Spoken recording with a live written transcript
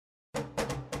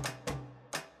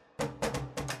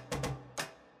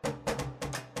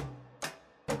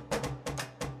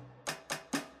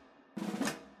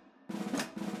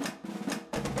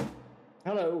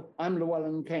Hello, I'm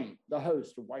Llewellyn King, the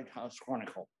host of White House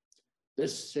Chronicle.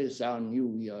 This is our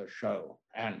New Year show,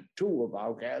 and two of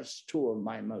our guests, two of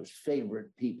my most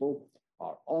favorite people,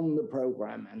 are on the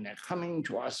program, and they're coming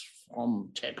to us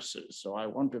from Texas. So I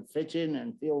want to fit in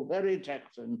and feel very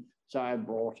Texan, so I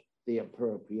brought the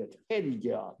appropriate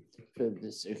headgear for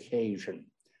this occasion.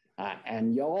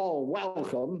 And you're all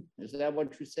welcome. Is that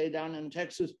what you say down in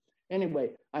Texas? Anyway,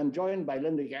 I'm joined by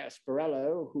Linda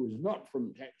Gasparello, who's not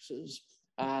from Texas,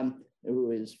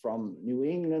 who is from New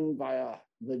England via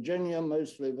Virginia,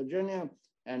 mostly Virginia,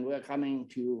 and we're coming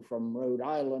to you from Rhode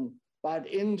Island, but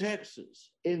in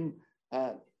Texas, in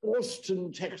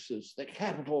Austin, Texas, the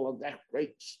capital of that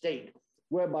great state,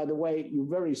 where, by the way, you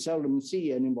very seldom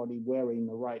see anybody wearing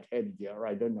the right headgear.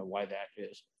 I don't know why that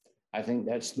is. I think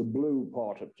that's the blue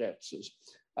part of Texas.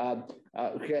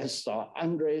 Guests are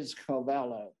Andres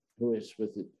Carvalho, who is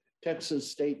with the Texas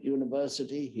State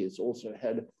University. He is also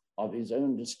head of his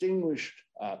own distinguished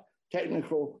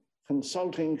technical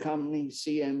consulting company,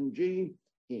 CMG.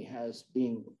 He has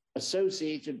been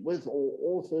associated with or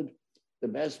authored the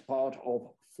best part of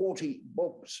 40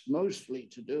 books, mostly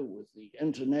to do with the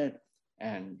internet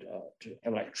and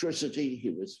electricity. He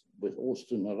was with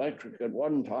Austin Electric at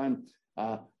one time,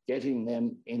 getting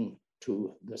them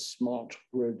into the smart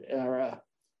grid era,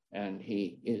 and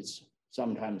he is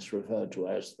sometimes referred to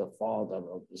as the father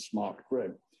of the smart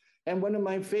grid. And one of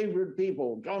my favorite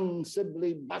people, John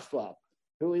Sibley Butler,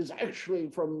 who is actually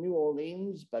from New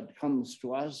Orleans, but comes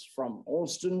to us from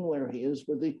Austin, where he is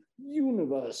with the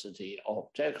University of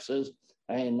Texas,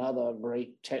 another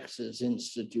great Texas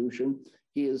institution.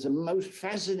 He is a most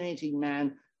fascinating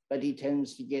man, but he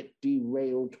tends to get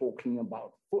derailed talking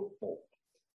about football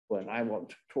when I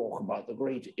want to talk about the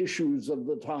great issues of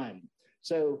the time.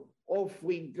 So off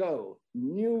we go.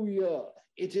 New Year.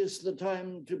 It is the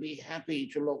time to be happy,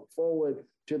 to look forward,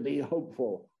 to be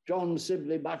hopeful. John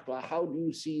Sibley Butler, how do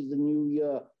you see the new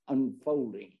year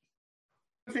unfolding?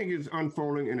 I think it's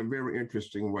unfolding in a very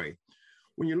interesting way.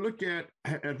 When you look at,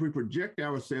 as we project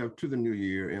ourselves to the new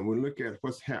year and we look at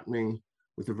what's happening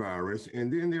with the virus,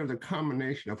 and then there's a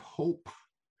combination of hope,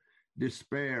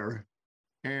 despair,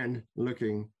 and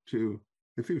looking to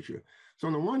the future. So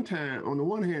on the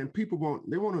one hand, people want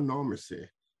normalcy.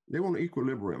 They want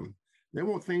equilibrium. They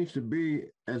want things to be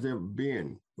as they've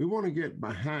been. We want to get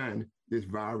behind this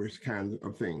virus kind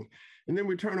of thing. And then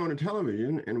we turn on the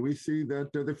television and we see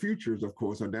that the futures, of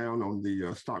course, are down on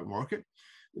the stock market.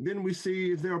 And then we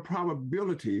see, is there a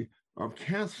probability of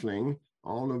canceling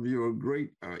all of your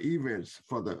great events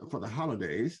for the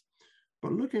holidays?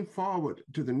 But looking forward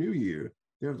to the new year,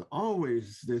 there's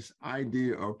always this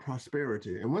idea of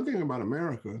prosperity. And one thing about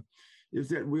America is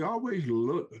that we always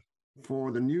look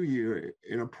for the new year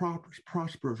in a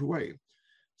prosperous way.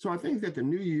 So I think that the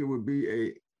new year would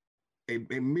be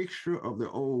a mixture of the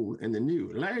old and the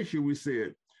new. Last year we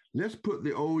said, let's put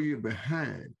the old year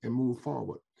behind and move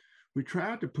forward. We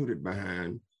tried to put it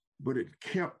behind, but it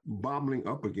kept bobbling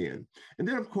up again. And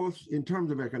then, of course, in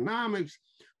terms of economics,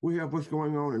 we have what's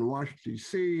going on in Washington,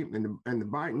 D.C. and the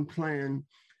Biden plan,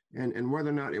 and whether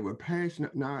or not it would pass.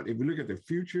 Now, if you look at the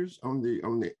futures on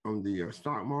the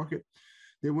stock market,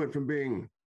 they went from being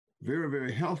very,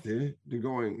 very healthy to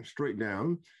going straight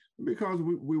down, because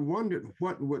we wondered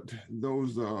what would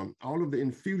those all of the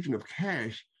infusion of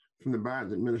cash from the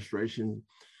Biden administration,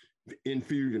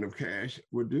 infusion of cash,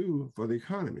 would do for the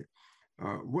economy.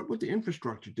 What would the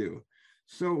infrastructure do?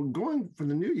 So going for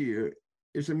the new year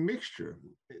is a mixture.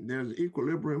 There's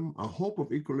equilibrium, a hope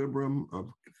of equilibrium,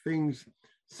 of things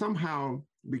somehow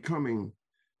becoming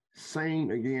sane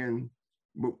again.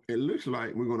 But it looks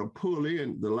like we're going to pull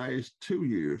in the last 2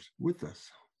 years with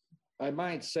us. I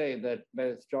might say that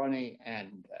both Johnny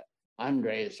and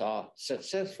Andres are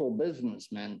successful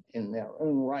businessmen in their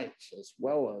own rights, as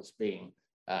well as being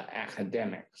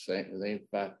academics.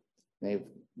 They've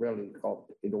really got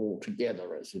it all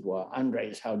together, as it were.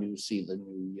 Andres, how do you see the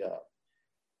new year?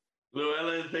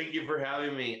 Llewellyn, thank you for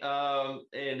having me. And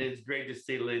it's great to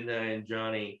see Linda and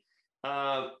Johnny.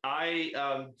 I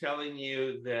am telling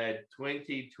you that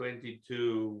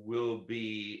 2022 will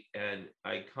be an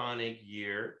iconic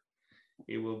year.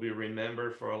 It will be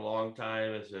remembered for a long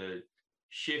time as a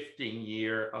shifting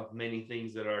year of many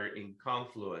things that are in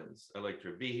confluence: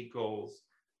 electric vehicles,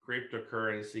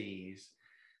 cryptocurrencies,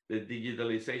 the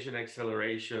digitalization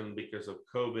acceleration because of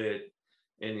COVID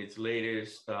and its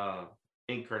latest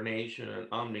incarnation,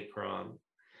 Omicron.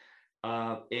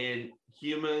 And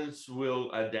humans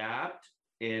will adapt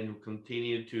and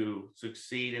continue to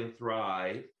succeed and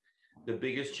thrive. The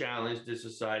biggest challenge this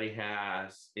society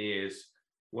has is,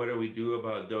 what do we do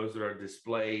about those that are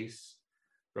displaced,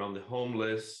 from the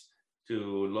homeless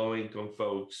to low-income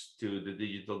folks, to the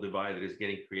digital divide that is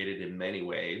getting created in many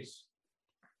ways.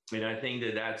 And I think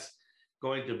that that's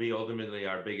going to be ultimately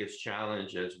our biggest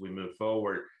challenge as we move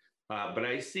forward. But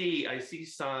I see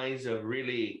signs of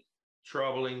really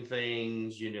troubling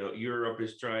things. You know, Europe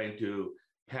is trying to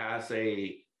pass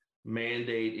a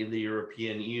mandate in the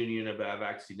European Union about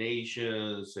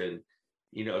vaccinations, and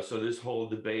you know, so this whole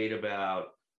debate about,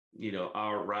 you know,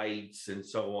 our rights and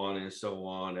so on and so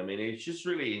on. I mean, it's just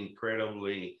really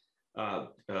incredibly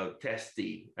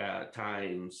testy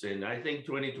times, and I think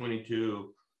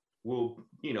 2022 will,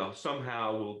 you know,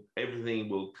 somehow everything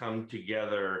will come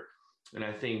together, and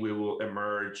I think we will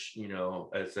emerge, you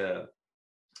know,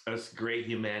 as great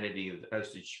humanity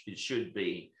as it should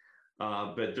be.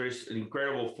 But there's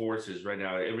incredible forces right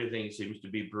now. Everything seems to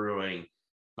be brewing,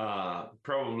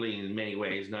 probably in many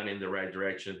ways not in the right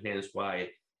direction. Hence why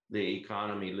the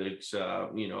economy looks,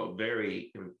 you know,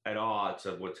 very at odds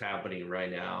of what's happening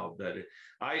right now. But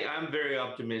I'm very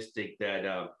optimistic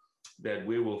that that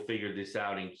we will figure this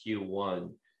out in Q1,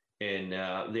 and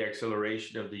the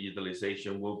acceleration of the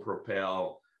utilization will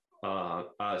propel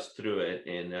us through it,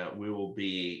 and we will,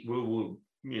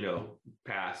 you know,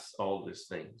 pass all these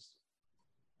things.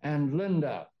 And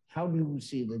Linda, how do you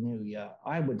see the new year?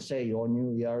 I would say your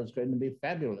new year is going to be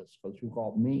fabulous because you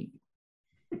got me.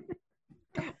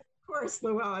 Of course,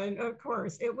 Llewellyn, of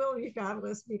course. It will be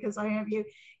fabulous because I have you.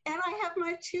 And I have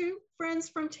my two friends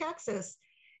from Texas.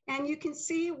 And you can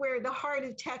see where the heart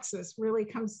of Texas really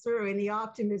comes through and the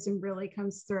optimism really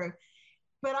comes through.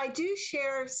 But I do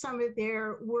share some of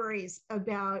their worries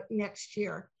about next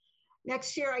year.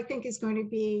 Next year, I think, is going to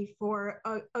be, for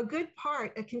a good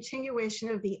part, a continuation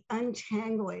of the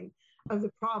untangling of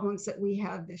the problems that we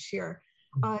have this year.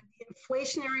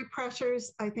 Inflationary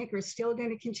pressures, I think, are still going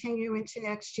to continue into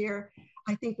next year.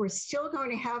 I think we're still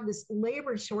going to have this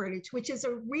labor shortage, which is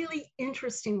a really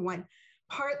interesting one,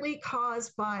 partly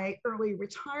caused by early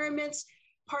retirements,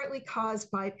 partly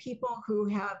caused by people who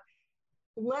have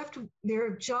left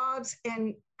their jobs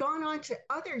and gone on to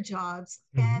other jobs,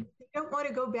 and they don't want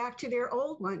to go back to their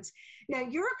old ones. Now,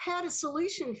 Europe had a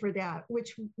solution for that,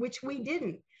 which we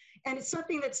didn't. And it's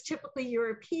something that's typically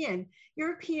European.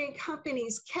 European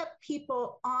companies kept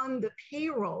people on the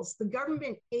payrolls. The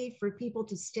government paid for people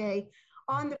to stay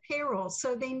on the payroll.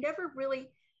 So they never really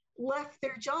left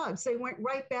their jobs. They went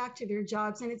right back to their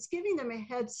jobs, and it's giving them a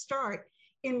head start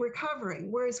in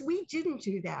recovering, whereas we didn't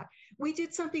do that. We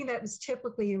did something that was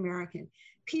typically American.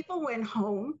 People went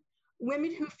home.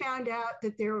 Women who found out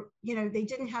that they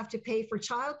didn't have to pay for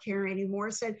childcare anymore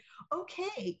said,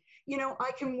 okay,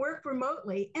 I can work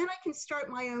remotely and I can start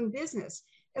my own business.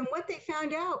 And what they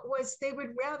found out was they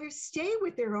would rather stay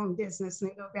with their own business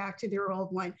than go back to their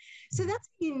old one. So that's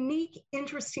a unique,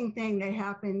 interesting thing that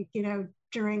happened,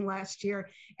 during last year.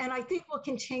 And I think will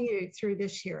continue through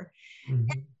this year.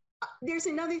 And there's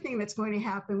another thing that's going to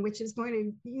happen, which is going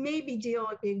to maybe deal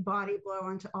a big body blow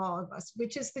onto all of us,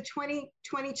 which is the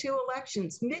 2022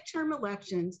 elections. Midterm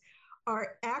elections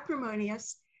are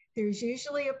acrimonious. There's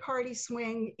usually a party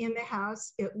swing in the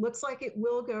House. It looks like it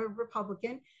will go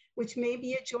Republican, which may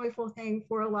be a joyful thing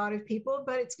for a lot of people,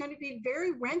 but it's going to be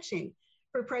very wrenching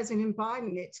for President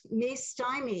Biden. It may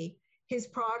stymie his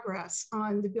progress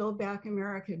on the Build Back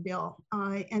America bill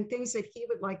and things that he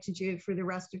would like to do for the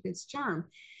rest of his term.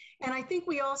 And I think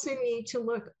we also need to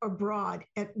look abroad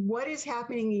at what is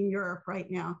happening in Europe right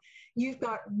now. You've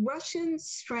got Russian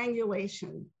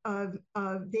strangulation of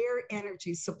their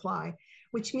energy supply,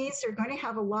 which means they're going to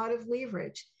have a lot of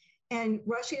leverage. And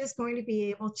Russia is going to be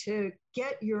able to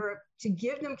get Europe to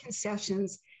give them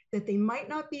concessions that they might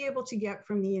not be able to get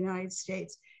from the United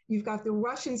States. You've got the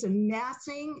Russians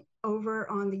amassing over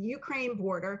on the Ukraine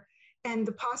border, and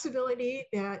the possibility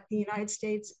that the United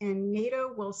States and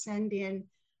NATO will send in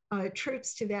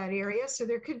troops to that area. So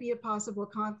there could be a possible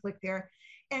conflict there.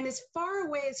 And as far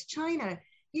away as China,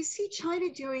 you see China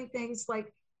doing things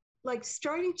like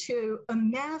starting to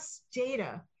amass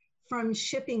data from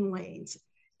shipping lanes.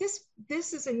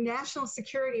 This is a national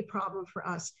security problem for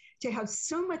us, to have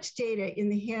so much data in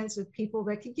the hands of people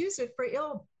that could use it for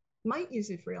ill, might use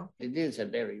it for ill. It is a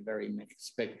very, very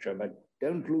mixed picture, but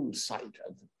don't lose sight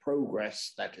of the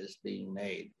progress that is being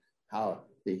made, how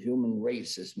the human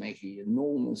race is making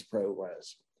enormous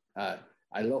progress.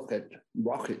 I look at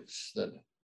rockets that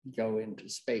go into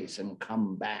space and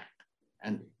come back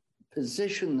and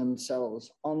position themselves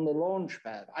on the launch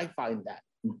pad. I find that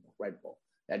incredible.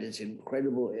 That is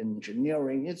incredible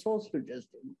engineering. It's also just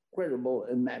incredible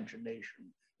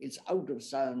imagination. It's out of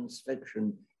science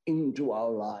fiction into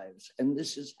our lives. And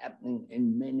this is happening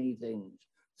in many things.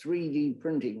 3D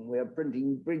printing, we're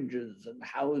printing bridges and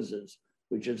houses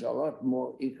which is a lot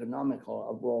more economical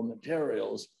of raw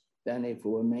materials than if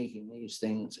we were making these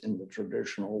things in the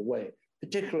traditional way,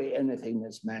 particularly anything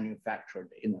that's manufactured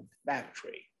in a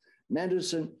factory.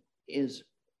 Medicine is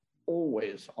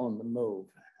always on the move,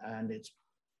 and it's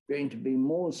going to be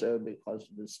more so because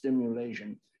of the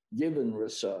stimulation given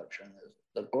research and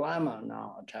the glamour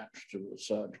now attached to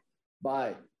research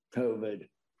by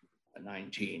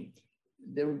COVID-19.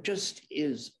 There just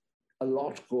is a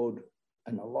lot good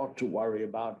and a lot to worry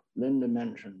about. Linda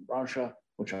mentioned Russia,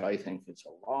 which I think is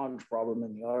a large problem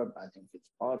in Europe. I think it's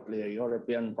partly a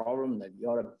European problem that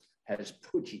Europe has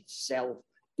put itself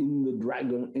in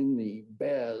the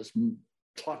bear's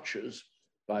clutches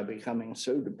by becoming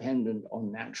so dependent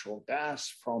on natural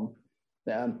gas from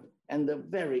them, and the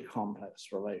very complex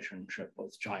relationship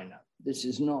with China. This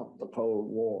is not the Cold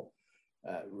War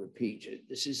repeated.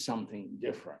 This is something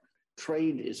different.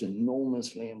 Trade is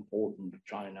enormously important to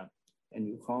China, and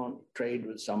you can't trade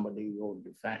with somebody you're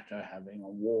de facto having a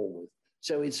war with.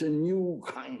 So it's a new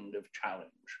kind of challenge.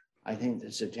 I think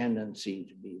there's a tendency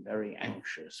to be very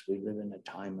anxious. We live in a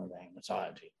time of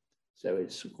anxiety. So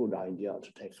it's a good idea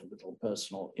to take a little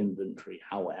personal inventory.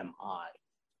 How am I?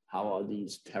 How are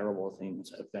these terrible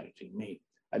things affecting me?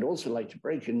 I'd also like to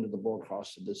break into the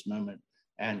broadcast at this moment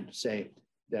and say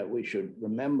that we should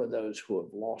remember those who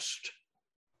have lost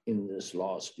in this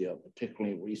last year,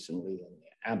 particularly recently in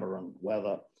the aberrant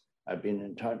weather. I've been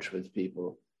in touch with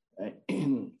people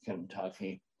in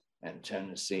Kentucky and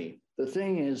Tennessee. The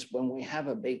thing is, when we have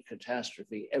a big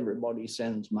catastrophe, everybody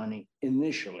sends money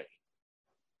initially,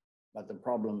 but the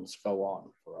problems go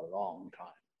on for a long time.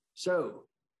 So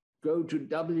go to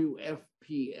WFPL.org,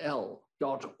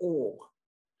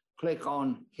 click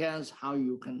on Here's How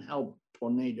You Can Help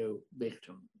Tornado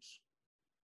Victims.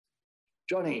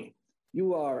 Johnny,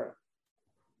 you are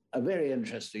a very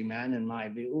interesting man in my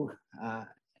view.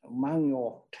 Among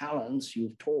your talents,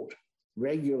 you've taught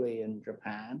regularly in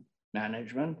Japan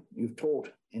management, you've taught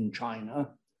in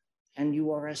China, and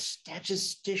you are a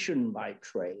statistician by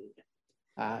trade.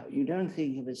 You don't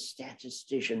think of a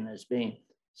statistician as being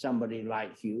somebody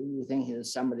like you. You think of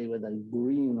somebody with a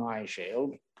green eye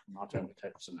shield, not a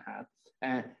Texan hat,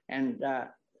 and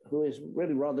who is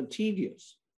really rather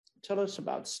tedious. Tell us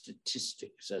about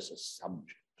statistics as a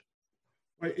subject.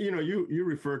 Well, you know, you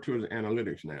refer to it as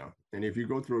analytics now. And if you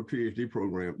go through a PhD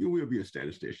program, you will be a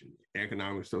statistician,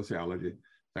 economics, sociology,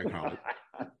 psychology.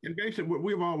 And basically what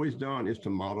we've always done is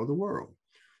to model the world.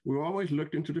 We've always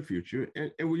looked into the future,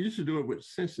 and we used to do it with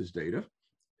census data.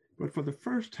 But for the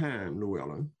first time,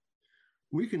 Llewellyn,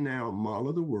 we can now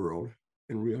model the world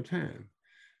in real time.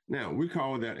 Now, we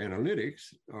call that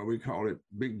analytics, or we call it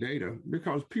big data,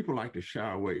 because people like to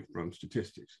shy away from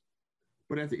statistics.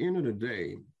 But at the end of the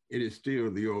day, it is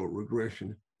still the old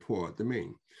regression toward the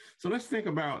mean. So let's think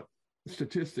about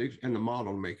statistics and the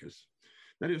model makers.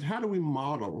 That is, how do we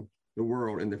model the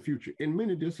world in the future in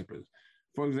many disciplines?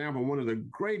 For example, one of the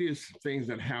greatest things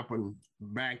that happened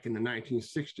back in the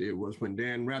 1960s was when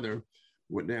Dan Rather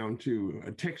went down to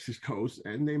a Texas coast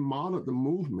and they modeled the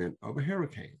movement of a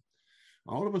hurricane.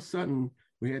 All of a sudden,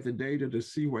 we had the data to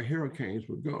see where hurricanes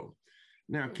would go.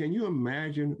 Now, can you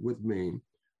imagine with me,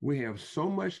 we have so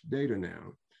much data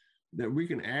now that we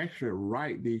can actually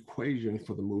write the equation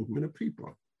for the movement of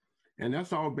people. And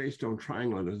that's all based on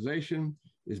triangularization,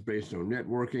 it's based on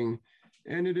networking,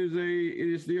 and it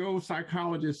is the old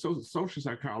psychology, social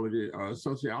psychology,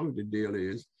 sociology deal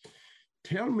is,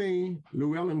 tell me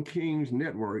Llewellyn King's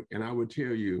network and I would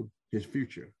tell you his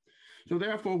future. So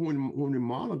therefore, when we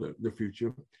model the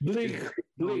future, bleak.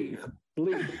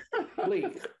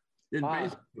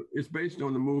 It's based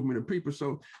on the movement of people.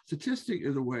 So statistic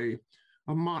is a way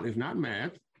of modeling. It's not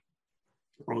math,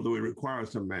 although it requires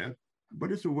some math,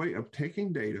 but it's a way of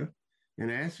taking data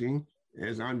and asking,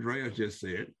 as Andrea just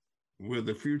said, will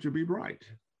the future be bright?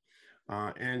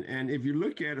 And if you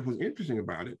look at it, what's interesting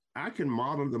about it, I can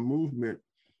model the movement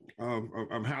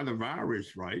of how the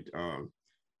virus, right,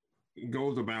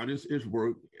 goes about its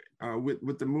work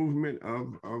with the movement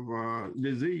of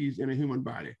disease in a human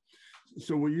body.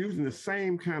 So we're using the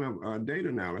same kind of data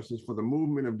analysis for the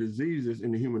movement of diseases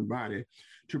in the human body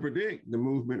to predict the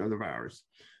movement of the virus.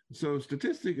 So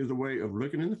statistic is a way of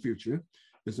looking in the future.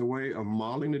 It's a way of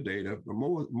modeling the data, but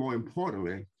more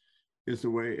importantly, it's a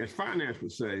way, as finance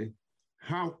would say,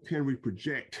 how can we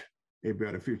project a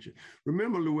better future?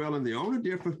 Remember, Llewellyn, the only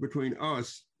difference between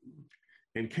us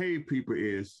and cave people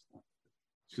is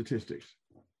statistics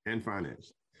and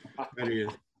finance. That is,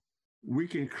 we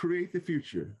can create the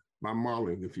future by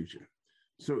modeling the future.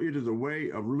 So it is a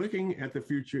way of looking at the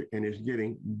future, and it's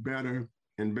getting better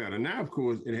and better. Now, of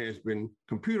course, it has been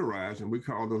computerized, and we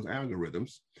call those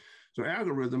algorithms. So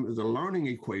algorithm is a learning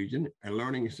equation, a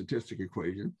learning statistic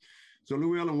equation. So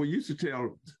Llewellyn, we used to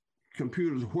tell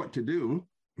computers what to do.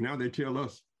 Now they tell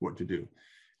us what to do.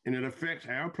 And it affects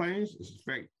airplanes, it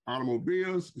affects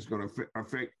automobiles, it's going to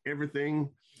affect everything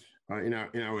in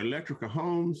our electrical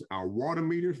homes, our water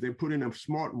meters. They put in a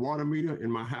smart water meter in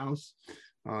my house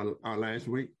last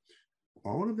week.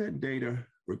 All of that data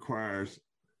requires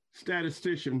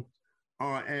statistician,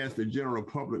 or as the general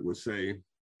public would say,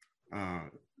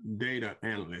 data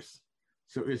analysts.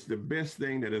 So it's the best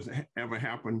thing that has ever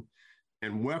happened.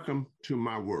 And welcome to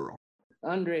my world.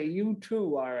 Andre, you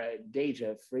too are a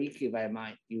data freak, if I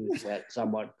might use that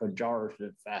somewhat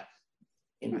pejorative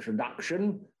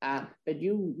introduction. But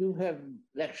you have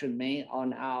lectured me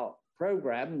on our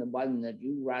program, the one that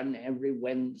you run every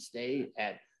Wednesday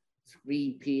at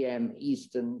 3 p.m.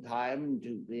 Eastern Time,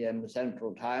 2 p.m.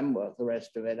 Central Time, work the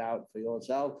rest of it out for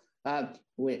yourself,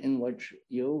 in which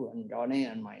you and Johnny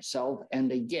and myself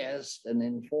and a guest, an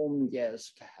informed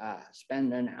guest,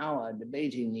 spend an hour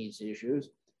debating these issues.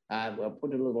 We'll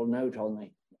put a little note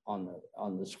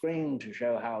on the screen to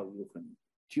show how you can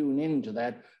tune into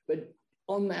that. But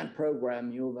on that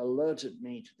program, you've alerted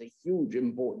me to the huge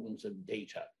importance of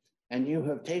data. And you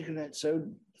have taken it so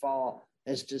far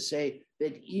as to say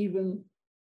that even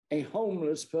a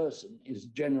homeless person is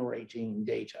generating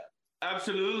data.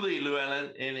 Absolutely,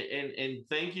 Llewellyn. And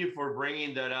thank you for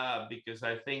bringing that up, because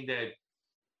I think that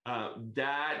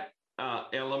that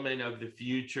element of the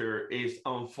future is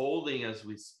unfolding as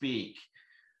we speak.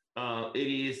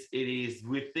 It is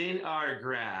within our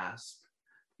grasp.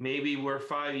 Maybe we're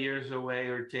 5 years away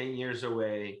or 10 years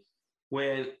away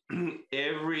when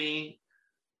every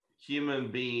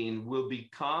human being will be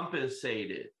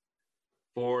compensated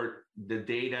for the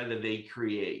data that they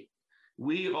create.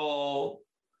 We all,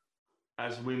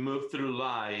 as we move through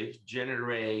life,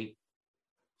 generate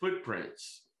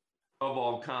footprints of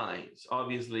all kinds.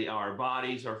 Obviously, our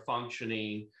bodies are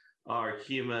functioning, our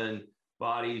human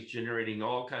bodies generating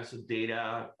all kinds of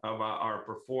data about our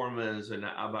performance and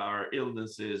about our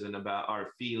illnesses and about our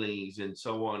feelings and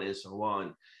so on and so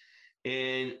on.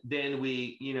 And then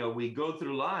we go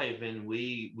through life and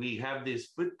we have these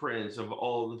footprints of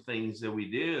all the things that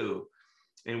we do,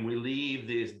 and we leave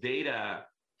these data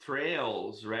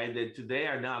trails, right, that today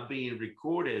are not being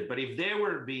recorded. But if they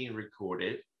were being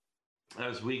recorded,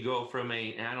 as we go from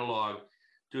an analog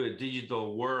to a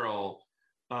digital world,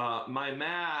 my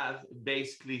math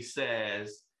basically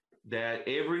says that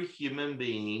every human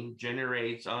being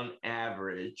generates on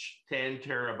average 10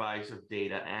 terabytes of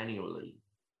data annually.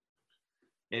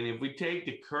 And if we take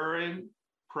the current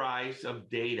price of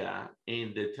data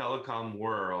in the telecom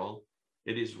world,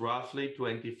 it is roughly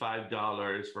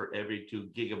 $25 for every 2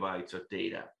 gigabytes of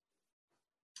data.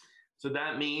 So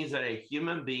that means that a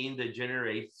human being that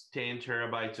generates 10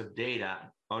 terabytes of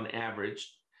data on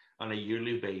average on a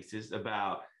yearly basis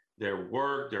about their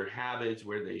work, their habits,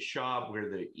 where they shop, where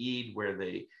they eat, where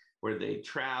they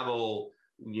travel,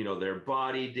 their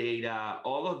body data,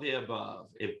 all of the above.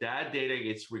 If that data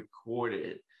gets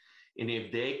recorded, and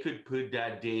if they could put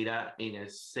that data in a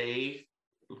safe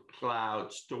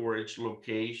cloud storage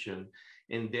location,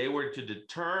 and they were to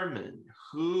determine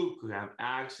who could have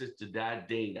access to that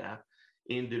data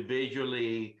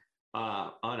individually,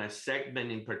 on a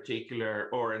segment in particular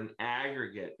or an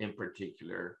aggregate in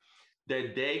particular,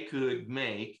 that they could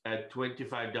make at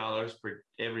 $25 per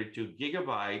every 2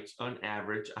 gigabytes, on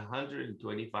average,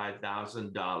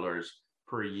 $125,000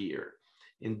 per year.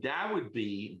 And that would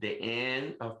be the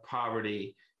end of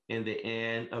poverty and the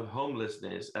end of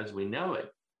homelessness as we know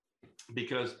it,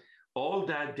 because all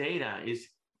that data is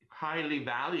highly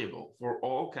valuable for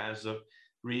all kinds of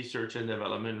research and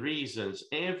development reasons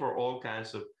and for all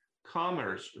kinds of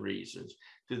commerce reasons.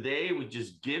 Today, we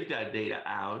just give that data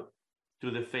out to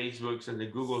the Facebooks and the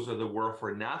Googles of the world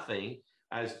for nothing,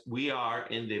 as we are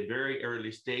in the very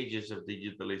early stages of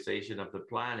digitalization of the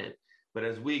planet. But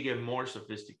as we get more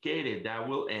sophisticated, that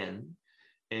will end,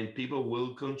 and people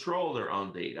will control their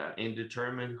own data and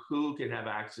determine who can have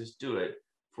access to it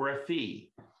for a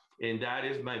fee. And that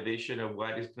is my vision of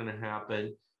what is going to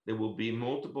happen. There will be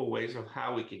multiple ways of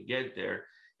how we can get there.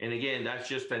 And again, that's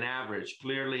just an average.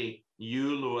 Clearly,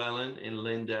 you, Llewellyn, and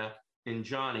Linda, and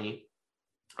Johnny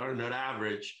are not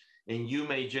average, and you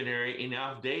may generate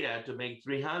enough data to make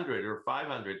 300 or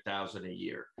 500,000 a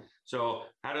year. So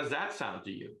how does that sound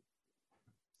to you?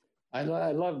 I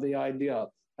love the idea.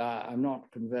 I'm not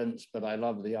convinced, but I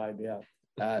love the idea.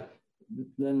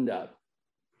 Linda.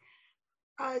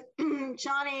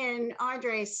 Johnny and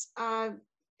Andres,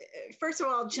 first of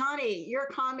all, Johnny, your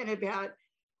comment about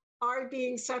our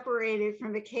being separated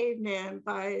from the caveman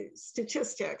by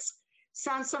statistics,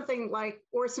 sounds something like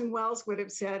Orson Welles would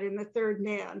have said in The Third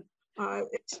Man.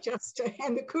 It's just,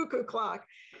 and the cuckoo clock.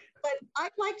 But I'd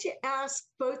like to ask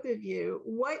both of you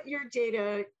what your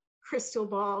data crystal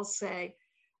balls say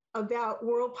about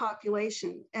world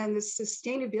population and the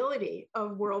sustainability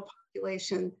of world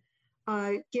population,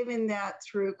 given that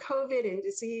through COVID and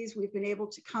disease, we've been able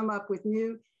to come up with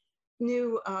new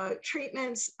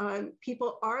treatments.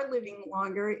 People are living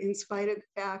longer in spite of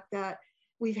the fact that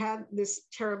we've had this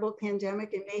terrible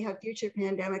pandemic and may have future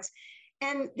pandemics.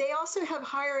 And they also have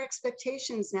higher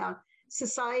expectations now.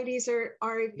 Societies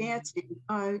are advancing.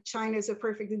 China is a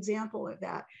perfect example of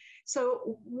that.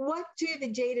 So what do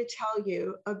the data tell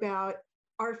you about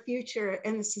our future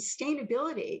and the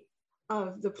sustainability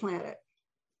of the planet?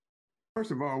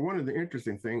 First of all, one of the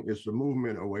interesting things is the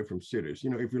movement away from cities.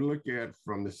 You know, if you look at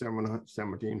from the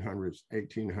 1700s,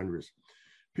 1800s,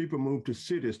 people moved to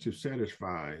cities to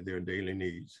satisfy their daily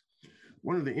needs.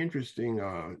 One of the interesting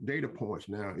data points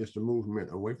now is the movement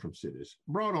away from cities,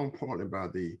 brought on partly by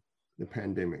the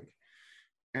pandemic.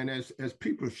 And as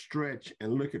people stretch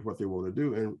and look at what they want to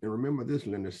do, and remember this,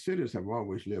 Linda, cities have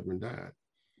always lived and died.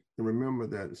 And remember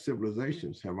that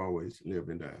civilizations have always lived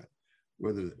and died,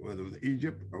 whether it was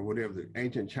Egypt or whatever, the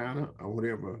ancient China or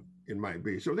whatever it might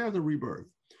be. So there's a rebirth.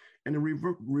 And the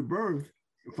rebirth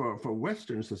for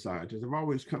Western societies have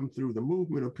always come through the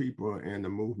movement of people and the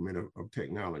movement of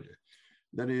technology.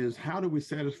 That is, how do we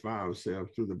satisfy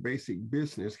ourselves through the basic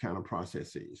business kind of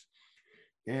processes?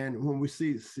 And when we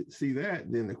see that,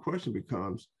 then the question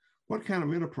becomes, what kind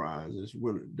of enterprises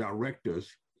will direct us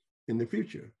in the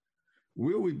future?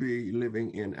 Will we be living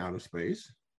in outer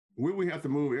space? Will we have to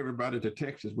move everybody to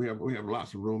Texas? We have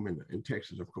lots of room in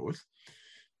Texas, of course.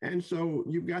 And so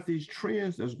you've got these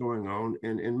trends that's going on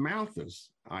and Malthus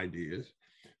ideas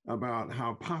about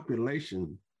how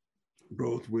population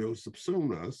growth will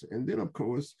subsume us. And then, of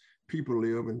course, people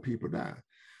live and people die.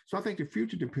 So I think the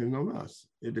future depends on us.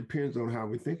 It depends on how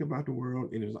we think about the world.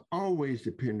 It is always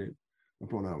dependent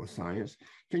upon our science.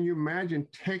 Can you imagine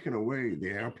taking away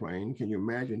the airplane? Can you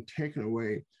imagine taking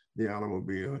away the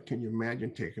automobile? Can you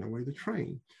imagine taking away the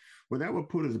train? Well, that will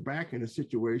put us back in a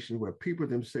situation where people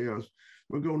themselves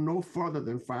will go no further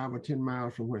than 5 or 10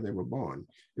 miles from where they were born.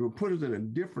 It will put us in a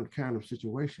different kind of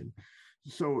situation.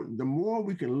 So the more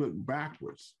we can look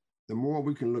backwards, the more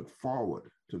we can look forward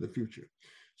to the future.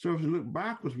 So if we look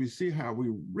backwards, we see how we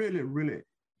really, really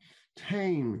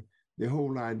tame the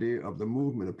whole idea of the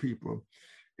movement of people.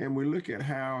 And we look at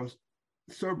how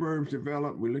suburbs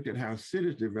develop, we look at how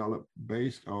cities develop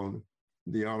based on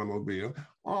the automobile,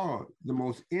 or the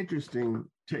most interesting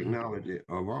technology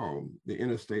of all, the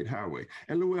interstate highway.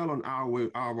 And Llewellyn,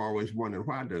 I've always wondered,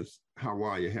 why does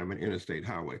Hawaii have an interstate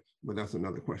highway? But that's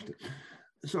another question.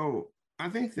 So I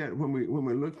think that when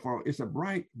we look for, it's a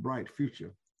bright, bright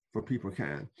future for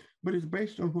peoplekind, but it's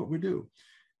based on what we do.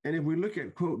 And if we look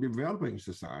at, quote, developing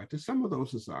societies, some of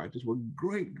those societies were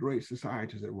great, great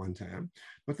societies at one time,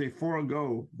 but they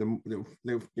forego the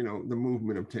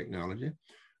movement of technology.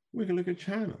 We can look at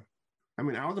China. I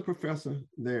mean, I was a professor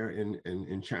there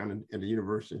in China, at the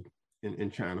university in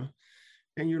China,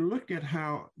 and you look at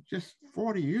how just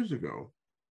 40 years ago,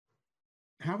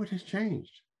 how it has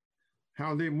changed,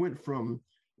 how they went from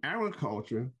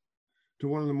agriculture to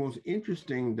one of the most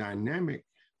interesting, dynamic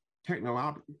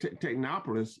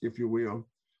technopolis, if you will,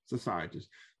 societies.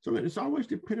 So it's always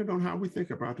dependent on how we think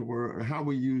about the world and how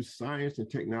we use science and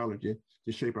technology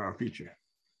to shape our future.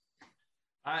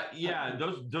 Yeah,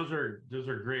 those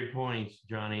are great points,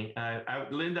 Johnny.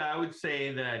 Linda, I would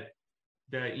say that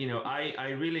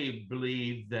I really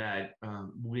believe that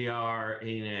we are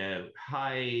in a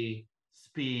high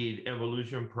speed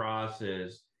evolution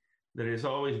process that is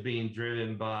always being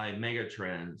driven by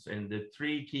megatrends. And the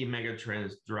three key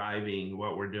megatrends driving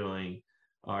what we're doing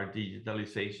are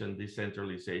digitalization,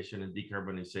 decentralization, and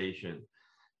decarbonization.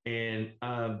 And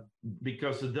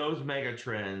because of those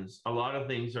megatrends, a lot of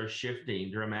things are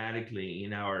shifting dramatically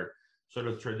in our sort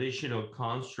of traditional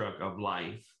construct of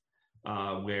life,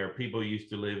 where people used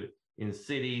to live in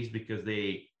cities because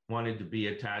they wanted to be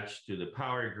attached to the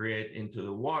power grid and to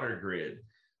the water grid.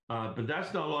 But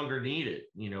that's no longer needed,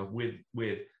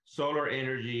 with solar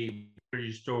energy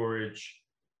storage,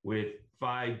 with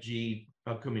 5G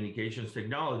communications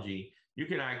technology, you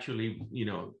can actually,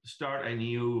 start a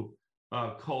new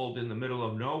cult in the middle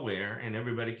of nowhere, and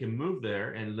everybody can move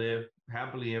there and live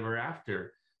happily ever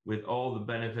after with all the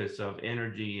benefits of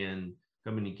energy and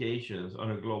communications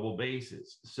on a global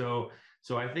basis. So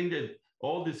I think that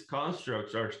all these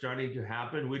constructs are starting to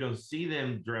happen. We don't see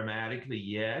them dramatically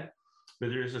yet, but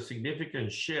there's a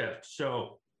significant shift.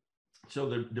 So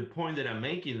the point that I'm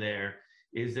making there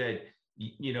is that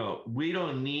we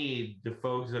don't need the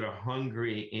folks that are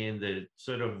hungry in the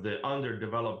sort of the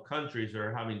underdeveloped countries that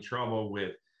are having trouble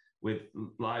with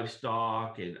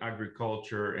livestock and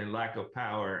agriculture and lack of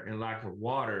power and lack of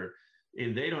water.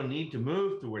 And they don't need to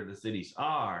move to where the cities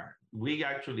are. We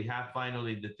actually have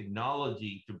finally the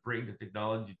technology to bring the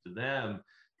technology to them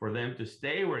for them to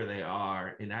stay where they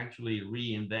are and actually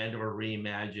reinvent or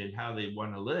reimagine how they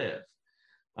want to live.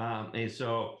 And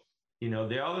so,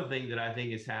 the other thing that I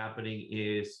think is happening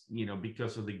is,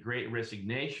 because of the great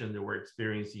resignation that we're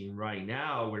experiencing right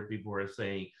now, where people are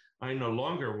saying, I no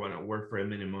longer want to work for a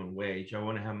minimum wage, I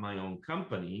want to have my own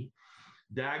company.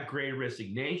 That great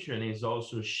resignation is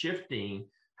also shifting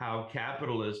how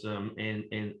capitalism and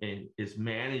is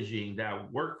managing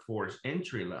that workforce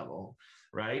entry level,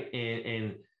 right?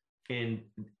 And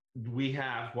we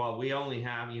have, while we only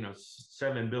have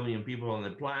 7 billion people on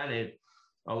the planet,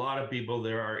 a lot of people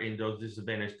that are in those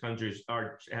disadvantaged countries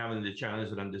are having the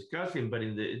challenge that I'm discussing. But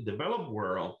in the developed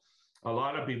world, a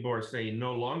lot of people are saying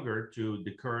no longer to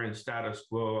the current status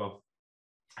quo of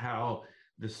how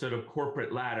the sort of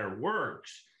corporate ladder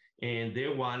works. And they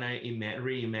want to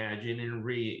reimagine and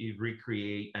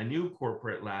recreate a new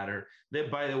corporate ladder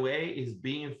that, by the way, is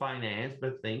being financed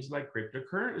by things like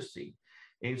cryptocurrency.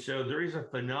 And so there is a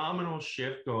phenomenal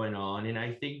shift going on. And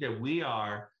I think that we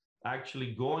are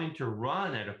actually going to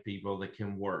run out of people that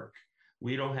can work.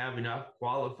 We don't have enough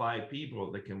qualified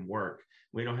people that can work.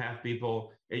 We don't have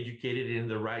people educated in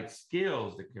the right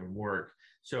skills that can work.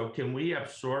 So can we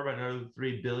absorb another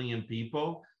 3 billion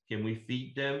people? Can we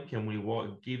feed them? Can we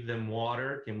give them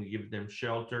water? Can we give them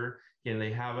shelter? Can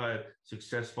they have a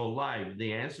successful life?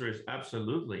 The answer is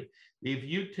absolutely. If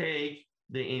you take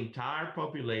the entire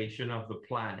population of the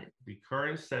planet, the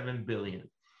current 7 billion,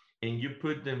 and you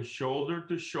put them shoulder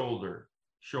to shoulder,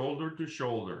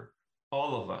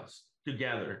 all of us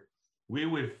together, we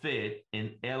would fit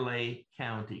in LA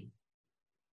County.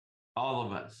 All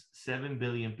of us, 7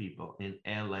 billion people in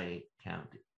LA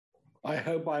County. I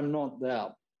hope I'm not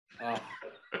there.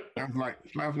 Sounds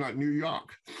like New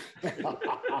York.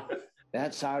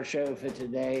 That's our show for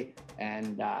today.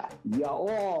 And you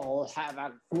all have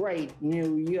a great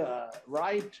new year,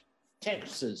 right?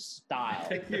 Texas style.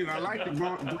 Thank you. I like the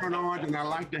burnt orange and I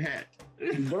like the hat.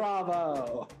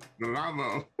 Bravo.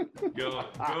 Bravo. Go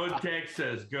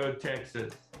Texas. Go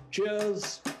Texas.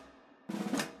 Cheers.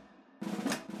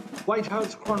 White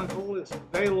House Chronicle is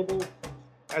available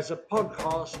as a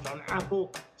podcast on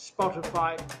Apple,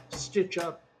 Spotify,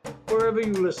 Stitcher, wherever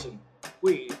you listen.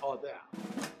 We are there.